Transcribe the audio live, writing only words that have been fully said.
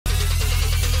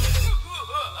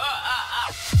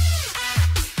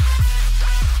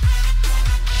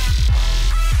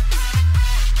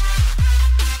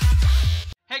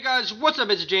guys, what's up?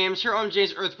 It's James here on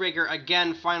James Earthbreaker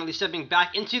again, finally stepping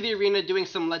back into the arena doing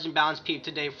some Legend Balance PvP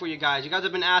today for you guys. You guys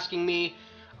have been asking me,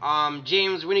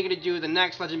 James, when are you going to do the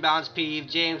next Legend Balance PvP?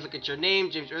 James, look at your name,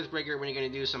 James Earthbreaker, when are you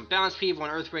going to do some Balance PvP on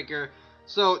Earthbreaker?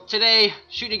 So today,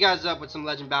 shooting you guys up with some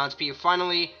Legend Balance PvP.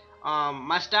 Finally,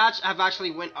 my stats have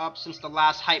actually went up since the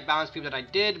last Hype Balance PvP that I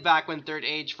did back when 3rd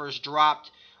Age first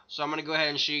dropped. So I'm going to go ahead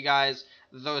and show you guys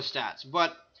those stats.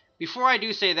 But before I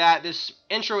do say that, this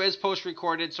intro is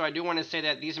post-recorded, so I do want to say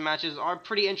that these matches are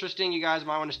pretty interesting. You guys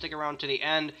might want to stick around to the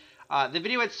end. The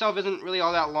video itself isn't really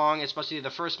all that long, especially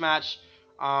the first match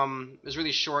is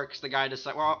really short because the guy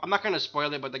decided, well, I'm not going to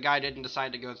spoil it, but the guy didn't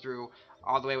decide to go through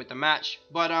all the way with the match.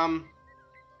 But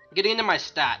getting into my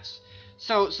stats.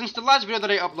 So since the last video that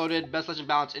I uploaded, Best Legend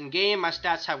Balance in game, my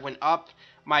stats have went up.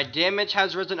 My damage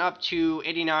has risen up to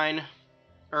 89,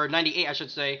 or 98 I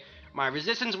should say. My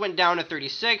resistance went down to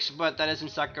 36, but that is in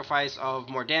sacrifice of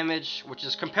more damage, which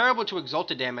is comparable to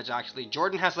Exalted damage, actually.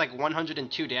 Jordan has like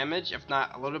 102 damage, if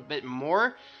not a little bit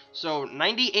more. So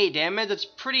 98 damage, that's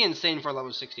pretty insane for a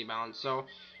level 60 balance. So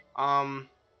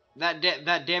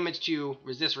that damage to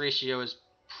resist ratio is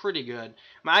pretty good.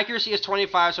 My accuracy is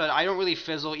 25, so I don't really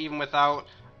fizzle even without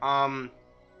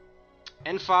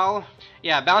infile.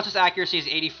 Yeah, balance's accuracy is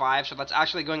 85, so that's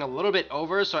actually going a little bit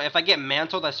over. So if I get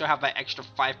mantled, I still have that extra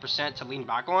 5% to lean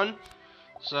back on.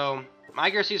 So my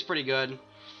accuracy is pretty good.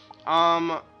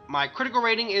 My critical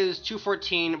rating is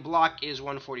 214, block is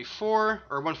 144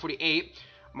 or 148.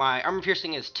 My armor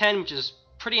piercing is 10, which is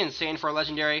pretty insane for a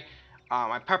legendary.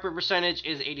 My pepper percentage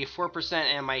is 84%,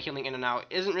 and my healing in and out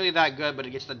isn't really that good, but it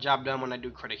gets the job done when I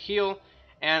do crit heal.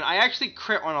 And I actually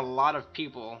crit on a lot of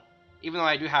people, even though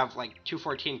I do have like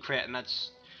 214 crit, and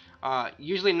that's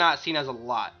usually not seen as a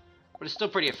lot, but it's still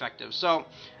pretty effective. So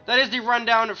that is the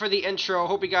rundown for the intro.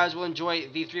 Hope you guys will enjoy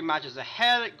the 3 matches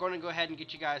ahead. Going to go ahead and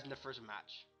get you guys in the first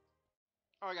match.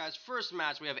 Alright guys, first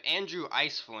match we have Andrew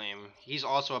Iceflame. He's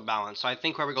also a balance, so I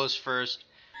think whoever goes first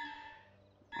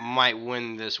might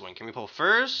win this one. Can we pull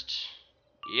first?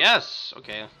 Yes.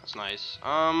 Okay, that's nice.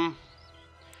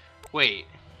 Wait.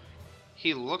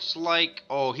 He looks like,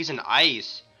 oh, he's an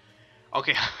ice.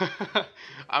 Okay,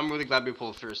 I'm really glad we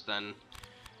pulled first then,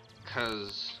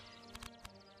 cause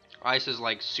ice is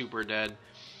like super dead.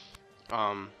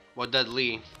 Well,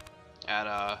 deadly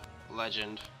at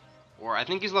legend, or I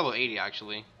think he's level 80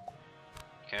 actually.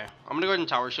 Okay, I'm gonna go ahead and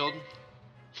tower shield.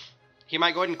 He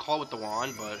might go ahead and call with the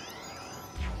wand, but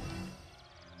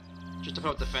just to put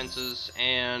up defenses,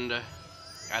 and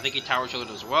I think he tower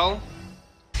shielded as well.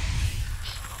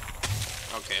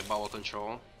 Okay, bubble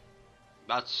control.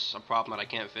 That's a problem that I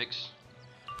can't fix.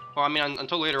 Well, I mean,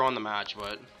 until later on in the match,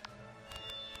 but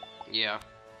yeah.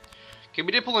 Okay,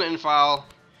 we did pull an infile.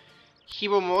 He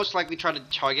will most likely try to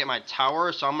target my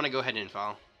tower, so I'm gonna go ahead and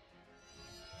infile.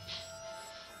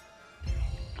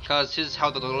 Because his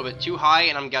health is a little bit too high,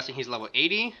 and I'm guessing he's level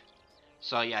 80.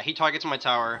 So yeah, he targets my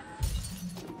tower.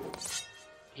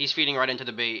 He's feeding right into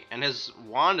the bait, and his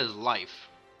wand is life.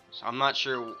 So I'm not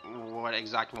sure what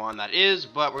exact wand that is,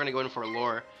 but we're gonna go in for a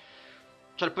lure.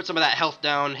 Try to put some of that health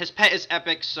down. His pet is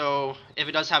epic, so if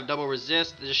it does have double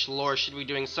resist, this lore should be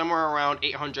doing somewhere around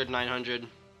 800, 900.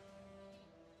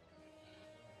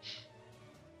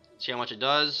 See how much it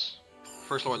does.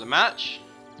 First lore of the match.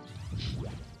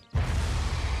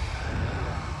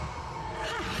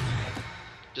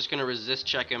 Just gonna resist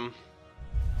check him.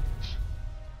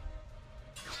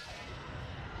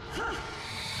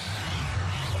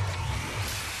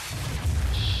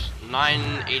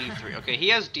 983. Okay, he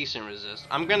has decent resist.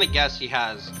 I'm gonna guess he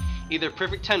has either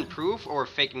perfect 10 proof or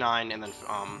fake 9 and then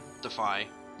defy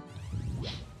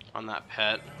on that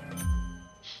pet.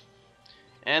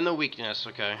 And the weakness,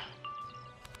 okay.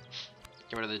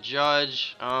 Get rid of the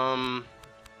judge. Not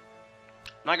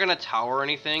gonna tower or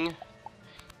anything.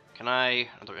 Can I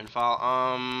another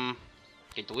infile?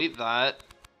 Okay, delete that.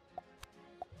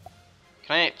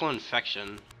 Can I pull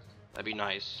infection? That'd be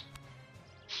nice.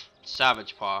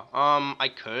 Savage Paw. I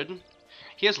could.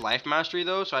 He has life mastery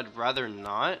though, so I'd rather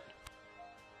not.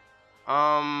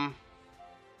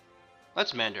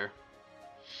 Let's Mander.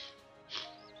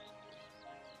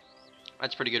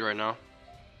 That's pretty good right now.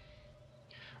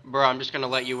 Bro, I'm just gonna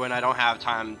let you win. I don't have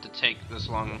time to take this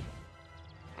long.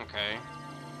 Okay.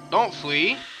 Don't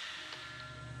flee.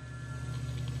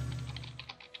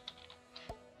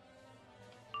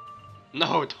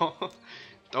 No,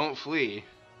 don't flee.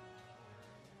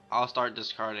 I'll start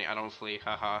discarding. I don't flee.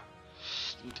 Haha.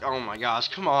 Oh my gosh,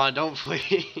 come on, don't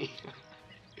flee.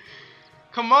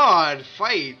 Come on,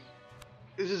 fight.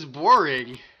 This is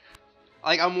boring.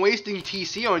 Like, I'm wasting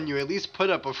TC on you. At least put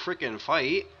up a freaking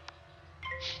fight.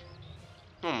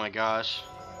 Oh my gosh.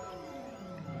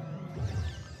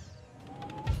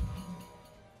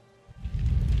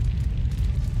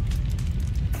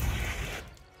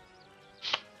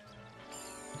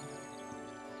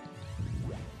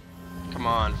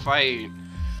 fight.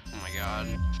 Oh my god.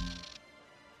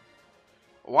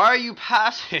 Why are you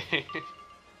passing?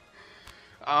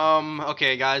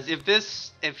 Okay guys,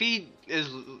 if he is,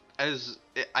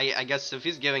 I guess if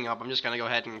he's giving up, I'm just gonna go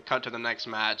ahead and cut to the next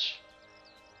match.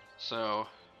 So,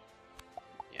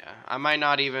 yeah, I might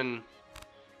not even,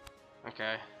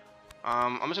 okay.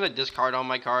 I'm just gonna discard all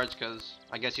my cards, because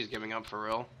I guess he's giving up for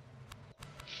real.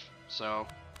 So,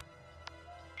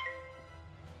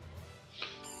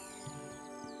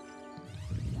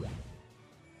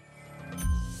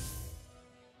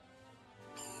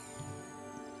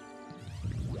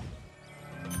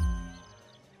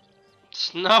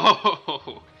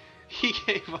 no, he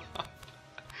gave up.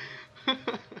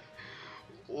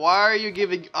 Why are you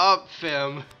giving up,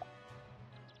 fam?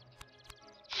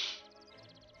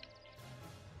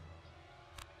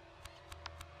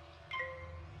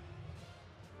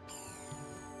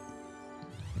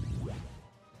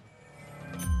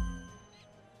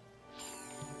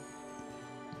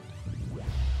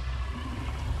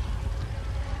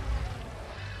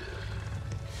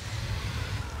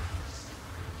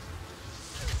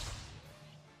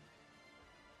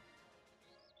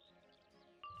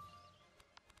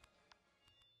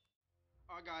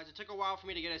 Guys, it took a while for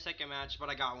me to get a second match, but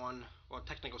I got one. Well,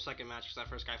 technical second match because that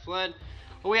first guy fled.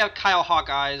 But we have Kyle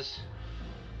Hawkeyes.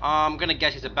 I'm gonna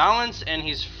guess he's a balance, and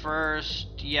he's first.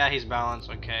 Yeah, he's balanced.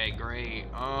 Okay, great.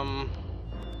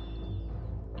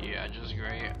 Yeah, just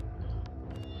great.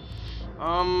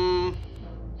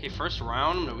 Okay, first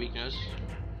round, no weakness.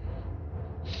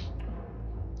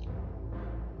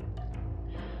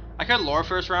 I could lure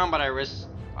first round, but I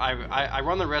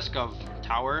run the risk of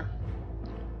tower.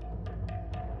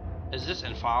 Is this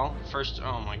in file? First,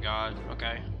 oh my god,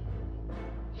 okay.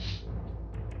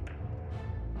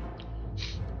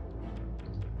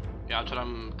 Yeah, that's what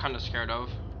I'm kind of scared of.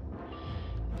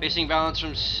 Facing balance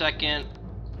from second.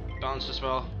 Balance to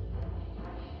spell.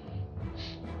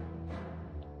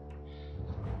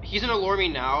 He's gonna lure me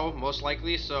now, most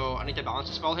likely, so I need to balance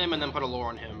to spell him and then put a lure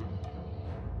on him.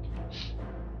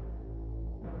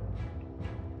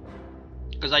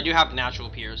 Because I do have natural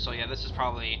peers, so yeah, this is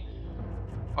probably...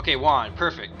 Okay, wand,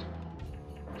 perfect.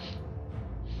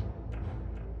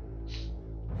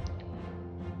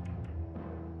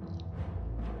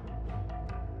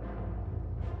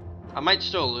 I might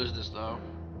still lose this though.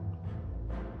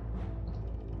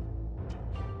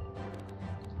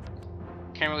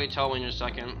 Can't really tell when you're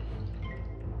second.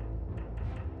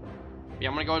 Yeah,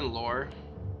 I'm gonna go ahead and lure.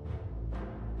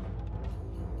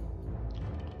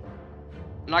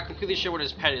 I'm not completely sure what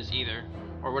his pet is either,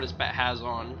 or what his pet has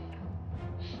on.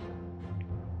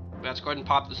 Let's go ahead and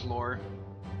pop this lure.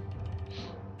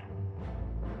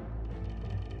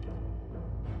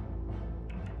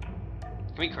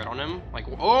 Can we crit on him? Like,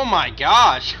 oh my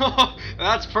gosh!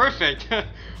 That's perfect!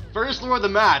 First lure of the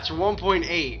match,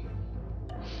 1.8.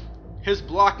 His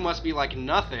block must be like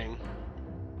nothing.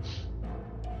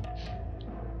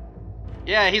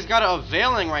 Yeah, he's got a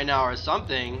Availing right now or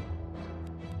something.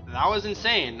 That was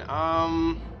insane.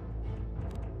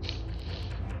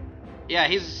 Yeah,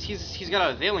 he's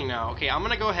got a Availing now. Okay, I'm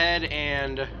gonna go ahead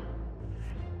and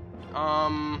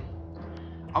I'm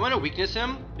gonna weakness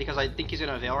him because I think he's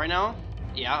gonna Avail right now.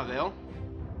 Yeah, Avail.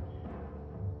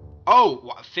 Oh,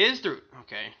 what, Fizz through.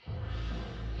 Okay.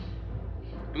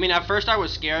 I mean, at first I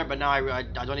was scared, but now I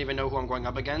don't even know who I'm going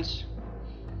up against.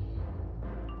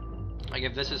 Like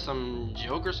if this is some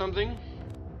joke or something.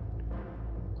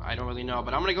 I don't really know,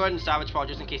 but I'm gonna go ahead and Savage Paw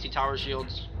just in case he tower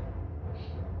shields.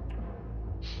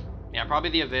 Yeah, probably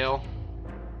the Avail.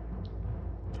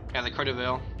 Yeah, the crit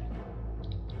Avail.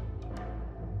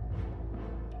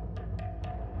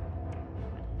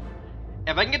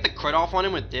 If I can get the crit off on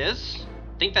him with this,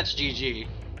 I think that's GG.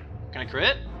 Can I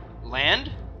crit?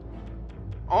 Land?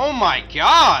 Oh my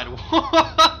god!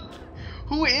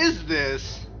 Who is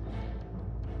this?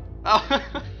 Oh.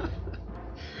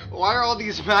 Why are all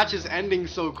these matches ending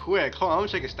so quick? Hold on, I'm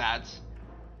gonna check his stats.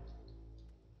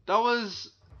 That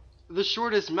was the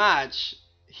shortest match.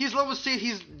 He's level 6,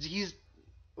 he's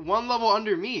one level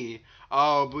under me.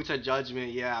 Oh, Boots of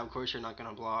Judgment, yeah, of course you're not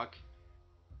gonna block.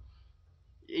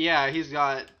 Yeah, he's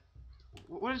got...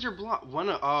 What is your block?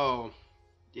 Oh.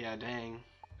 Yeah, dang.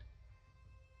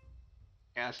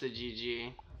 Yeah, that's the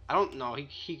GG. I don't know,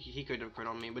 he could have crit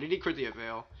on me, but he did crit the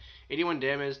Avail. 81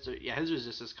 damage, yeah, his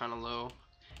resist is kind of low.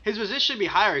 His resist should be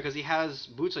higher because he has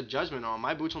Boots of Judgment on.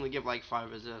 My boots only give like 5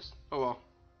 resist. Oh well.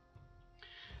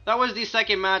 That was the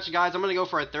second match, guys. I'm going to go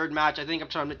for a third match. I think I'm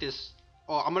trying to make this...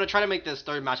 Well, I'm going to try to make this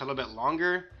third match a little bit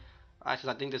longer. Because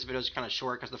I think this video is kind of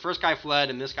short. Because the first guy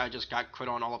fled and this guy just got crit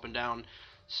on all up and down.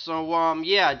 So,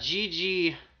 yeah,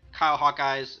 GG Kyle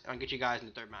Hawkeyes. I'll get you guys in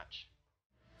the third match.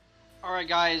 Alright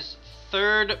guys,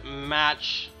 third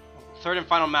and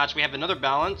final match. We have another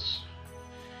balance.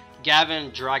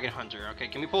 Gavin Dragon Hunter. Okay,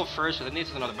 can we pull first? I think this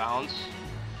is another balance.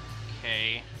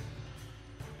 Okay.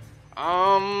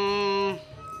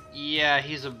 Yeah,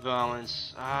 he's a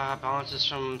balance. Balance is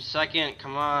from second.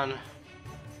 Come on.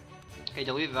 Okay,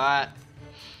 delete that.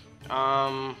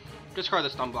 Discard the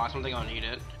stun blocks. I don't think I'll need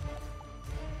it.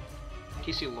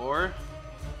 TC lore.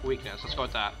 Weakness. Let's go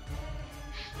with that.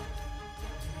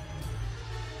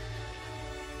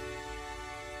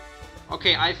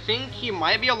 Okay, I think he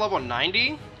might be a level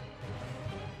 90.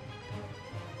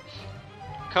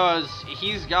 Cause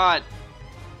he's got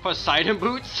Poseidon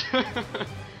boots.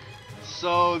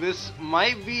 So this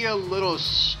might be a little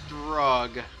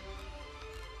strug. Do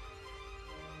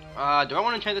I want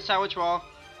to enchant the Savage Wall?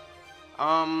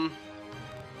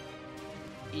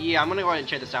 Yeah, I'm gonna go ahead and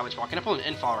enchant the Savage Wall. Can I pull an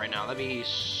infall right now? That'd be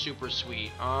super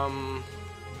sweet.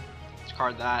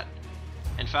 Discard that.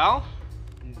 Infall?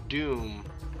 Doom.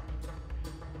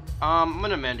 I'm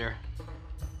gonna Mander.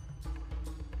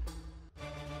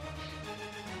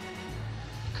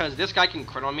 Because this guy can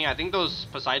crit on me. I think those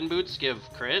Poseidon boots give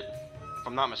crit, if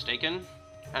I'm not mistaken.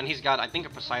 And he's got, I think, a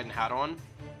Poseidon hat on.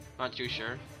 Not too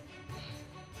sure.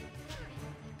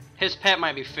 His pet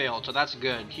might be failed, so that's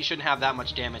good. He shouldn't have that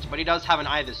much damage. But he does have an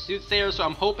Eye of the Soothsayer, so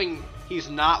I'm hoping he's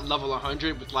not level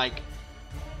 100 with, like,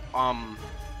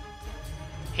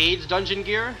 Hades dungeon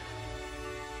gear.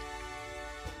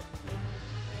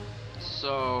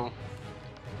 So,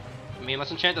 I mean,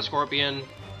 let's enchant the Scorpion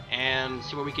and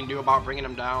see what we can do about bringing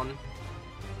him down.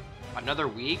 Another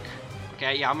week?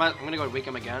 Okay, yeah, I'm gonna go weak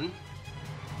him again.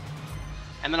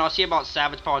 And then I'll see about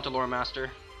Savage Paw into Lore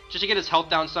Master. Just to get his health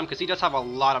down some, because he does have a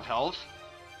lot of health.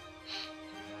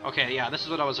 Okay, yeah, this is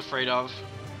what I was afraid of.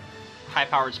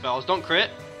 High-powered spells. Don't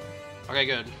crit. Okay,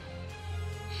 good.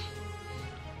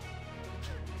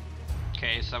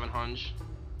 Okay, 700.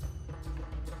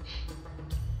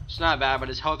 It's not bad, but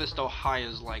his health is still high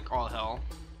as, like, all hell.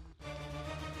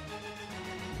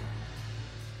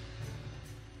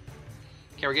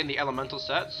 Okay, we're getting the elemental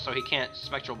sets, so he can't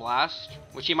Spectral Blast,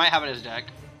 which he might have in his deck.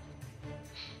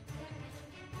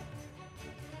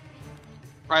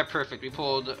 Right, perfect. We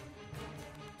pulled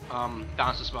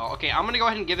Balance the Spell. Okay, I'm gonna go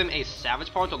ahead and give him a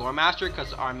Savage Paw to Lore Master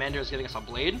because our Mander is giving us a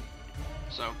Blade.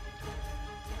 So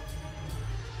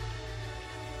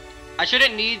I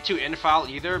shouldn't need to infile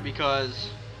either because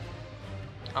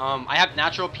I have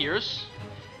Natural Pierce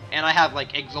and I have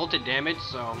like Exalted Damage,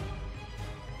 so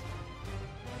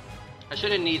I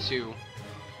shouldn't need to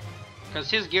because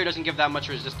his gear doesn't give that much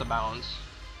resist to balance.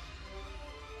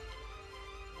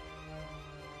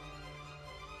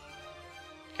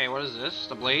 Okay, what is this?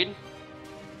 The Blade?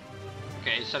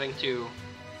 Okay, setting to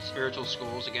Spiritual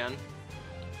Schools again.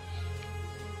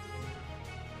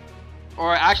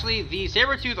 Or actually, the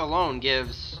Sabertooth alone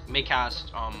gives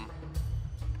Maycast,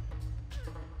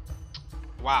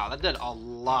 wow, that did a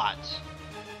lot.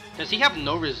 Does he have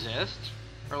no resist?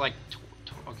 Or like,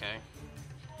 okay.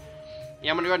 Yeah,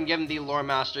 I'm gonna go ahead and give him the Lore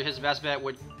Master. His best bet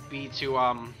would be to,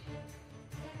 I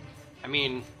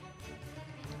mean,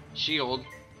 shield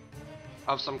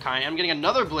of some kind. I'm getting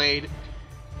another Blade.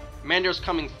 Mander's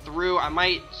coming through. I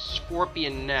might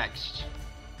Scorpion next.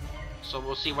 So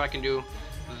we'll see what I can do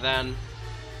then.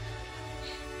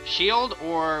 Shield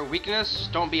or weakness?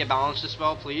 Don't be a balanced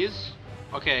spell, please.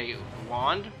 Okay,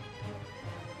 wand.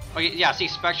 Okay, yeah, see,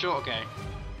 Spectral, okay.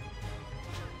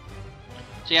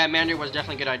 So yeah, Mander was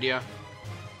definitely a good idea.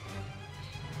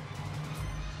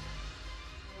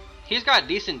 He's got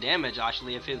decent damage,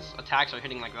 actually, if his attacks are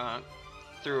hitting like that.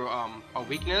 Through a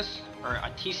weakness, or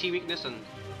a TC weakness, and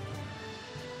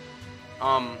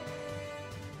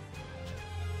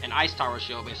an Ice Tower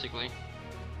shield, basically.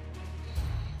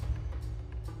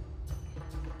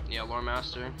 Yeah, Lore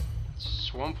Master.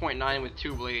 It's 1.9 with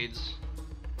 2 blades.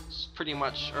 It's pretty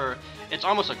much, or it's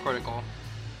almost a critical.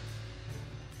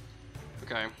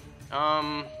 Okay.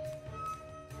 Can't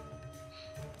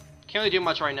really do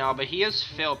much right now, but he is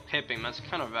fail pipping. That's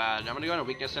kind of bad. I'm gonna go and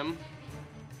weakness him.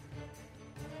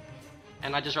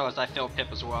 And I just realized I failed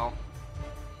pip as well.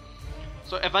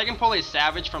 So if I can pull a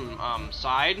Savage from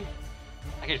side,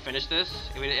 I can finish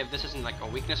this. If this isn't like a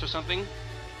weakness or something.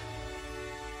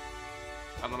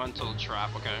 Elemental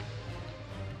Trap, okay.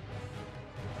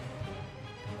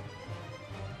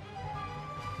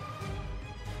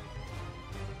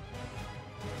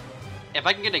 If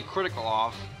I can get a critical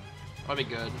off, that'd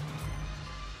be good.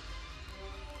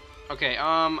 Okay,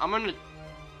 I'm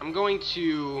going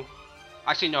to...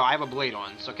 Actually, no, I have a Blade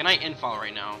on, so can I infall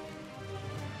right now?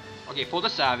 Okay, pull the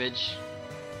Savage.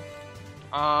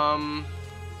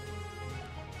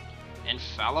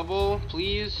 Infallible,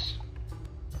 please.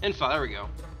 There we go.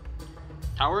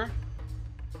 Tower.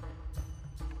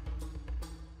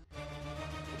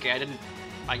 Okay,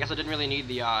 I guess I didn't really need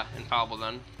the infallible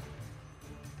then.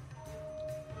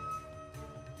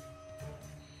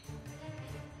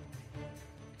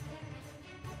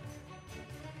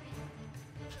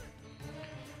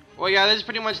 Well, yeah, this is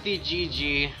pretty much the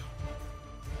GG.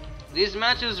 These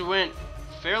matches went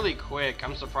fairly quick.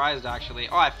 I'm surprised, actually.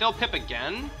 Oh, I failed Pip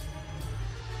again?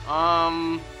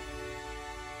 Okay,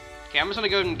 I'm just gonna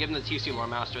go and give him the TC Lore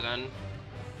Master then.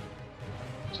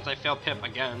 Since I failed Pip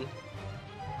again.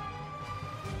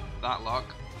 That luck.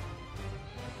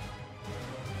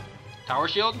 Tower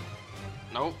Shield?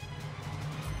 Nope.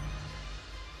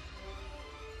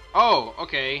 Oh,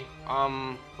 okay.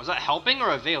 Was that helping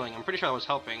or availing? I'm pretty sure that was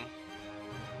helping.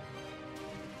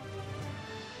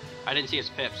 I didn't see his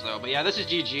pips though, but yeah, this is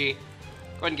GG. Go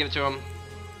ahead and give it to him.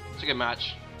 It's a good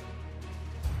match.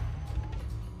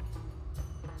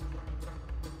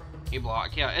 He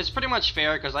blocked. Yeah, it's pretty much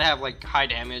fair because I have like high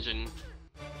damage, and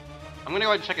I'm gonna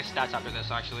go ahead and check his stats after this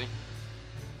actually.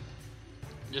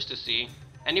 Just to see.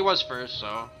 And he was first,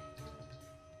 so.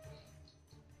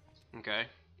 Okay.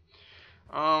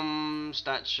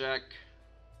 Stat check.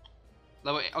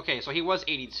 Level, okay, so he was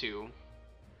 82.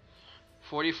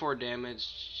 44 damage.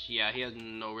 Yeah, he had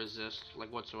no resist,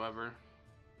 like, whatsoever.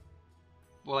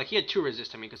 Well, like, he had 2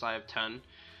 resist to me because I have 10.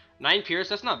 9 pierce,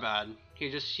 that's not bad.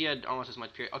 He had almost as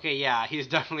much pierce. Okay, yeah, he's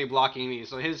definitely blocking me.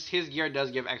 So his gear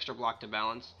does give extra block to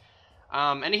balance.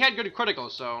 And he had good critical,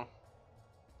 so.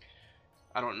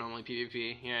 I don't normally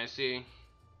PvP. Yeah, I see.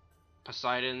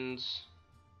 Poseidon's.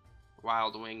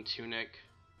 Wild Wing Tunic.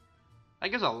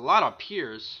 That gives a lot of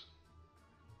pierce.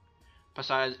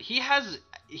 Poseidon,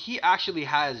 he actually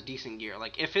has decent gear.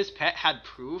 Like, if his pet had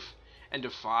Proof and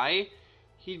Defy,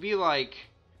 he'd be like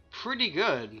pretty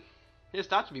good. His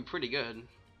stats would be pretty good.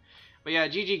 But yeah,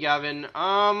 GG Gavin.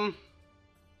 I'm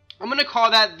gonna call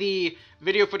that the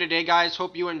video for today, guys.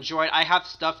 Hope you enjoyed. I have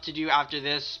stuff to do after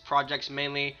this, projects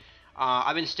mainly.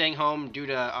 I've been staying home due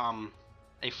to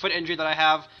a foot injury that I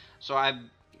have, so I've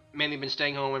mainly been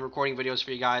staying home and recording videos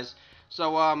for you guys.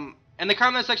 So in the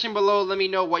comment section below, let me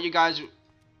know what you guys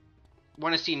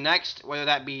want to see next, whether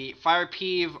that be Fire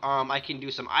Peeve, I can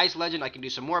do some Ice Legend, I can do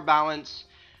some more balance,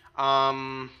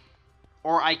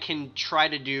 or I can try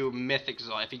to do Mythic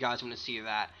Zilla if you guys want to see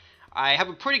that. I have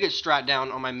a pretty good strat down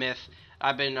on my Myth.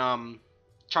 I've been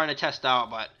trying to test out,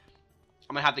 but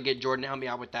I'm going to have to get Jordan to help me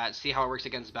out with that, see how it works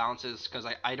against balances, because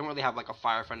I don't really have like a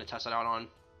Fire friend to test it out on.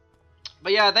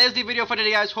 But yeah, that is the video for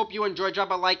today, guys. Hope you enjoyed. Drop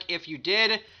a like if you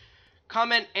did.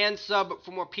 Comment and sub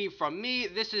for more P from me.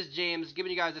 This is James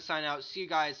giving you guys a sign out. See you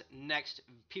guys next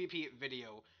PvP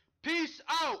video. Peace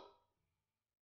out!